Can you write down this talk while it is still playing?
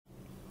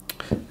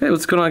Hey,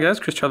 what's going on, guys?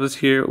 Chris Chavez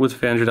here with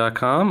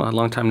Phandroid.com. A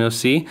long time no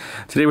see.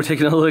 Today we're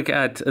taking a look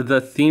at the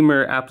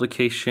Themer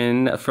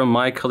application from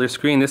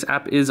MyColorScreen. This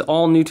app is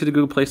all new to the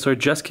Google Play Store.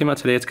 Just came out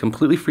today. It's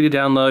completely free to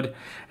download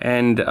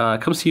and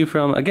comes to you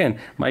from, again,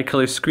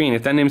 MyColorScreen.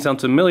 If that name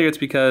sounds familiar, it's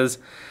because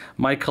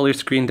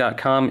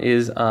MyColorScreen.com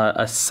is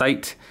a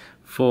site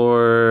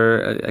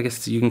for, I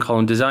guess you can call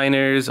them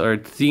designers or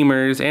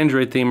themers,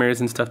 Android themers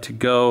and stuff, to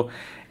go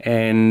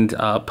and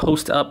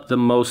post up the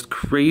most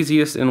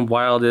craziest and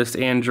wildest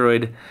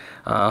Android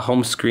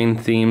home screen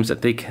themes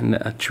that they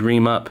can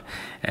dream up.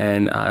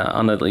 And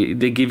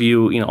they give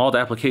you, all the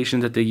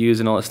applications that they use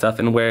and all that stuff.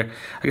 And where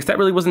I guess that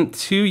really wasn't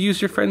too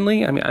user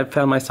friendly. I mean, I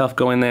found myself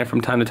going there from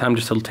time to time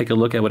just to take a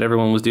look at what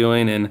everyone was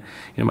doing, and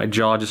my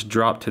jaw just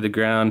dropped to the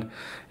ground.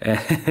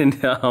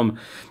 And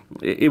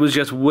it was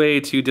just way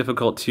too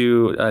difficult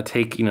to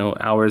take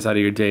hours out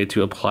of your day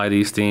to apply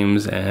these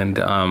themes, and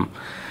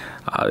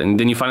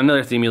then you find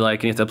another theme you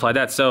like and you have to apply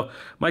that. So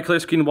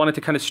MyColorScreen wanted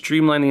to kind of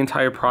streamline the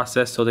entire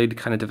process, so they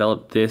kind of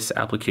developed this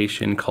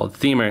application called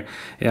Themer.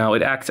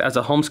 It acts as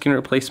a home screen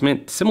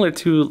replacement, similar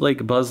to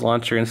like Buzz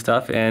Launcher and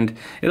stuff, and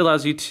it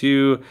allows you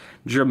to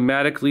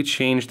dramatically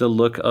change the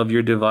look of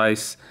your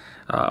device,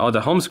 or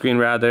the home screen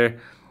rather,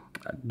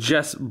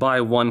 just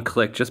by one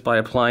click, just by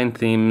applying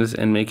themes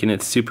and making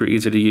it super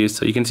easy to use.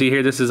 So you can see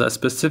here, this is a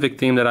specific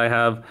theme that I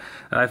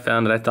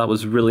found that I thought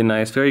was really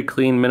nice. Very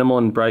clean, minimal,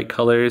 and bright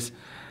colors.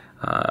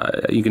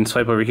 You can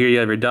swipe over here, you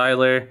have your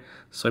dialer.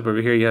 Swipe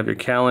over here, you have your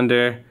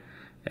calendar.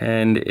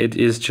 And it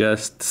is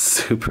just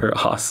super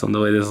awesome the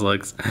way this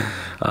looks.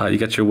 You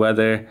got your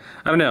weather.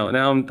 I don't know,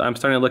 now I'm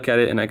starting to look at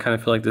it and I kind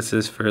of feel like this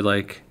is for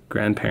like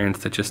grandparents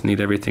that just need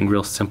everything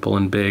real simple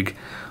and big.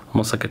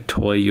 Almost like a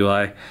toy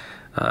UI.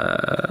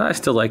 I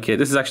still like it.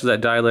 This is actually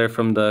that dialer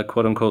from the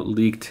quote-unquote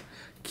leaked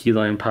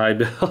Keyline Pi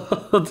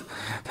build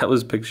that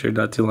was pictured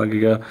not too long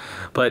ago.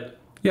 But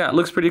yeah, it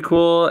looks pretty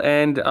cool,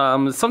 and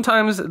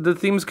sometimes the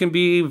themes can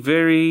be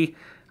very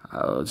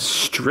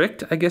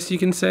strict, I guess you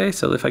can say.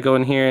 So if I go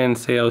in here and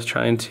say I was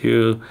trying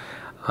to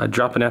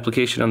drop an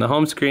application on the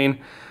home screen,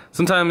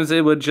 sometimes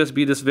it would just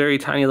be this very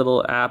tiny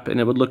little app and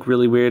it would look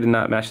really weird and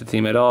not match the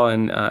theme at all.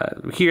 And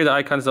here the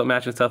icons don't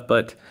match and stuff,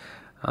 but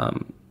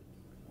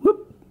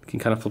you can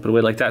kind of flip it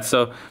away like that.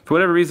 So for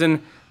whatever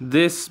reason,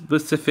 this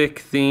specific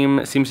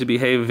theme seems to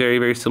behave very,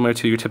 very similar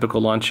to your typical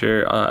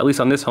launcher, at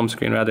least on this home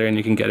screen rather, and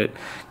you can get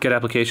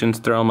applications,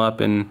 throw them up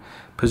and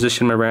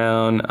position them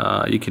around.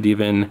 You could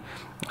even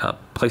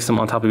place them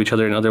on top of each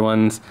other in other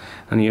ones.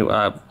 And you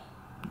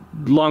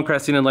long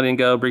pressing and letting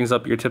go brings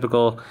up your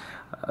typical,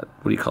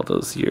 what do you call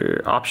those,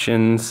 your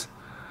options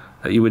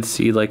that you would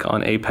see like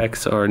on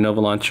Apex or Nova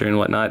Launcher and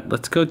whatnot.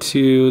 Let's go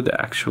to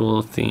the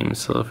actual themes.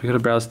 So if we go to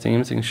browse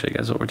themes, I can show you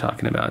guys what we're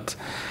talking about.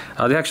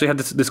 They actually have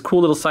this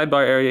cool little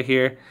sidebar area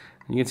here.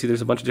 You can see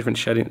there's a bunch of different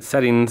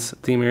settings,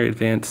 Themer,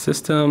 Advanced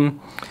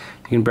System.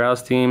 You can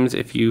browse themes.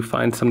 If you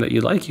find some that you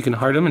like, you can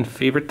heart them and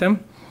favorite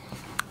them.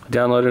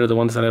 Downloaded are the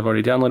ones that I've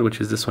already downloaded, which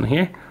is this one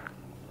here.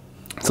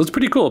 So it's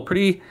pretty cool,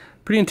 pretty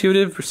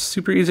intuitive,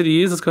 super easy to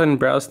use. Let's go ahead and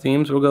browse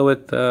themes. We'll go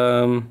with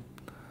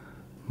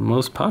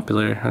most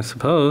popular, I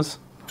suppose.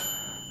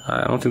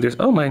 I don't think there's,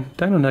 oh, my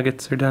dino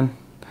nuggets are done.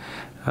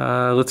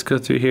 Let's go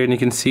through here and you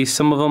can see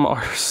some of them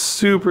are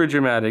super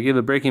dramatic. You have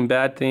a Breaking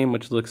Bad theme,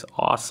 which looks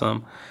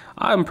awesome.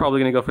 I'm probably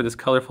gonna go for this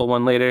colorful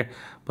one later,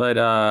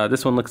 but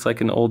this one looks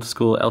like an old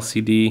school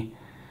LCD.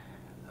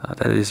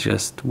 That is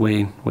just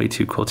way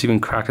too cool. It's even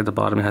cracked at the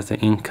bottom. It has the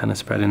ink kind of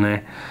spread in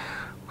there.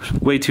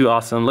 Way too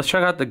awesome. Let's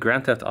check out the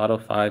Grand Theft Auto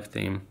 5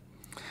 theme.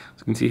 So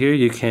you can see here,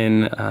 you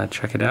can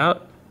check it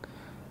out.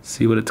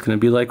 See what it's going to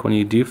be like when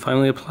you do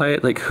finally apply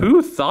it. Like,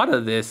 who thought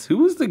of this? Who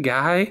was the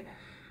guy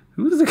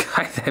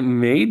that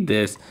made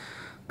this?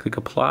 Click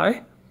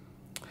apply.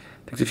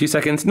 Takes a few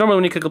seconds. Normally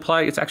when you click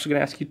apply, it's actually going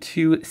to ask you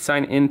to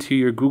sign into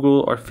your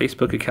Google or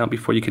Facebook account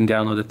before you can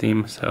download the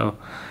theme. So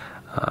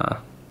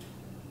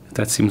if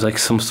that seems like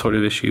some sort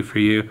of issue for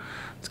you,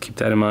 let's keep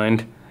that in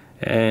mind.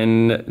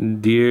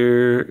 And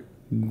dear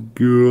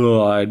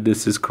God,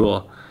 this is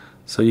cool.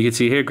 So you can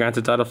see here, Grand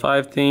Theft Auto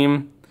 5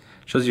 theme.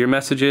 Shows you your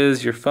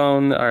messages, your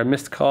phone, our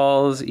missed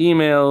calls,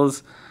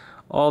 emails,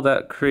 all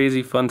that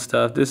crazy fun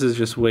stuff. This is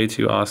just way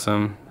too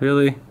awesome.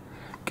 Really?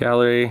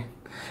 Gallery.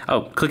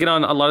 Oh, clicking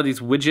on a lot of these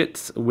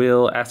widgets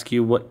will ask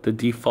you what the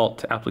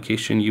default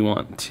application you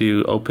want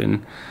to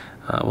open.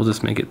 We'll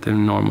just make it the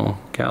normal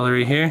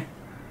gallery here.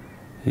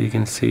 You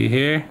can see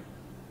here.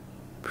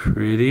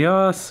 Pretty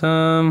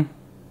awesome.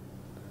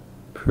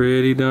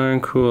 Pretty darn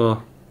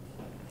cool.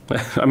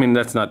 I mean,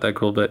 that's not that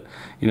cool, but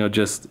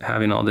just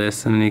having all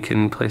this, and then you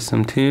can play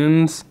some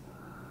tunes.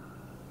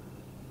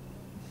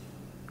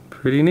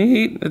 Pretty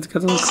neat. It's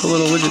got a cool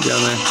little widget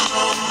down there.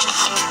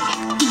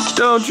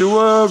 Don't you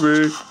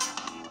worry.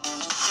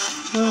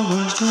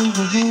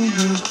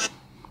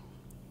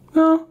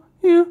 No,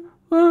 you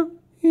worry.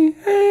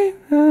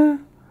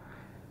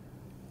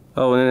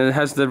 Oh, and it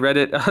has the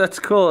Reddit. Oh, that's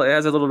cool. It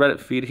has a little Reddit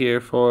feed here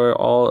for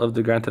all of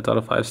the Grand Theft Auto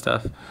 5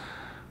 stuff.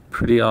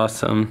 Pretty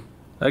awesome.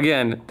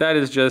 Again, that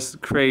is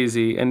just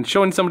crazy. And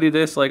showing somebody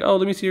this, like, oh,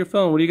 let me see your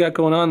phone. What do you got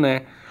going on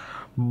there?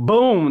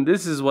 Boom!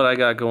 This is what I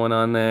got going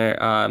on there.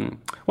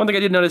 One thing I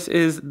did notice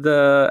is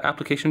the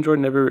application drawer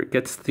never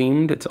gets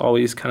themed. It's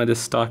always kind of this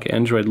stock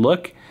Android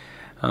look.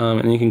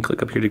 And you can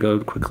click up here to go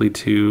quickly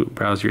to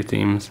browse your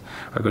themes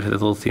or go to the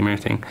little themer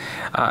thing.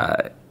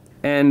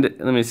 And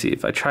let me see,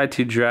 if I try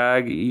to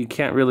drag, you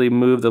can't really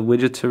move the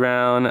widgets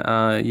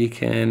around. You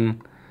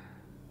can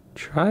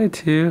try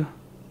to,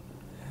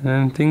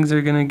 and things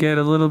are gonna get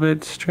a little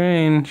bit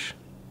strange.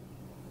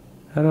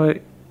 How do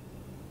I,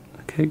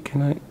 okay,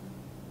 can I?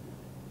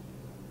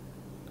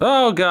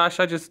 Oh gosh,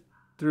 I just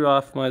threw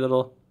off my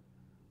little,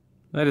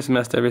 I just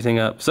messed everything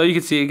up. So you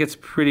can see it gets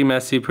pretty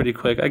messy pretty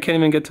quick. I can't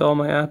even get to all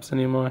my apps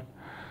anymore.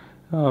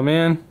 Oh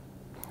man.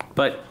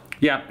 But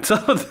yeah, so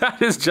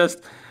that is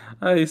just,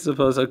 I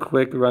suppose, a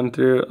quick run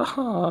through.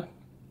 Oh,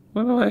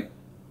 how do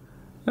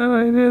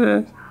I do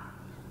this?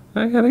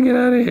 I gotta get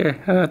out of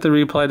here. I have to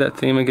reapply that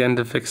theme again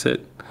to fix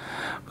it.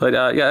 But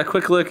yeah, a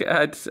quick look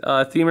at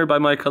Themer by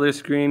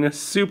MyColorScreen.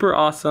 Super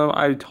awesome.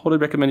 I totally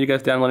recommend you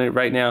guys download it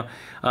right now.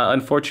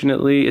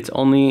 Unfortunately, it's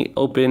only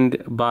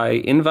opened by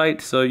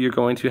invite, so you're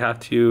going to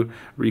have to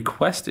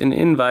request an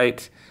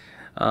invite.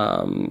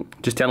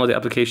 Just download the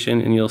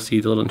application and you'll see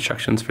the little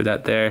instructions for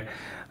that there.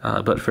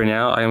 But for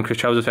now, I am Chris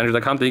Travis with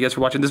Phandroid.com. Thank you guys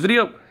for watching this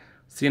video.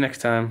 See you next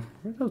time.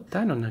 Where'd those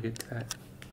dino nuggets at?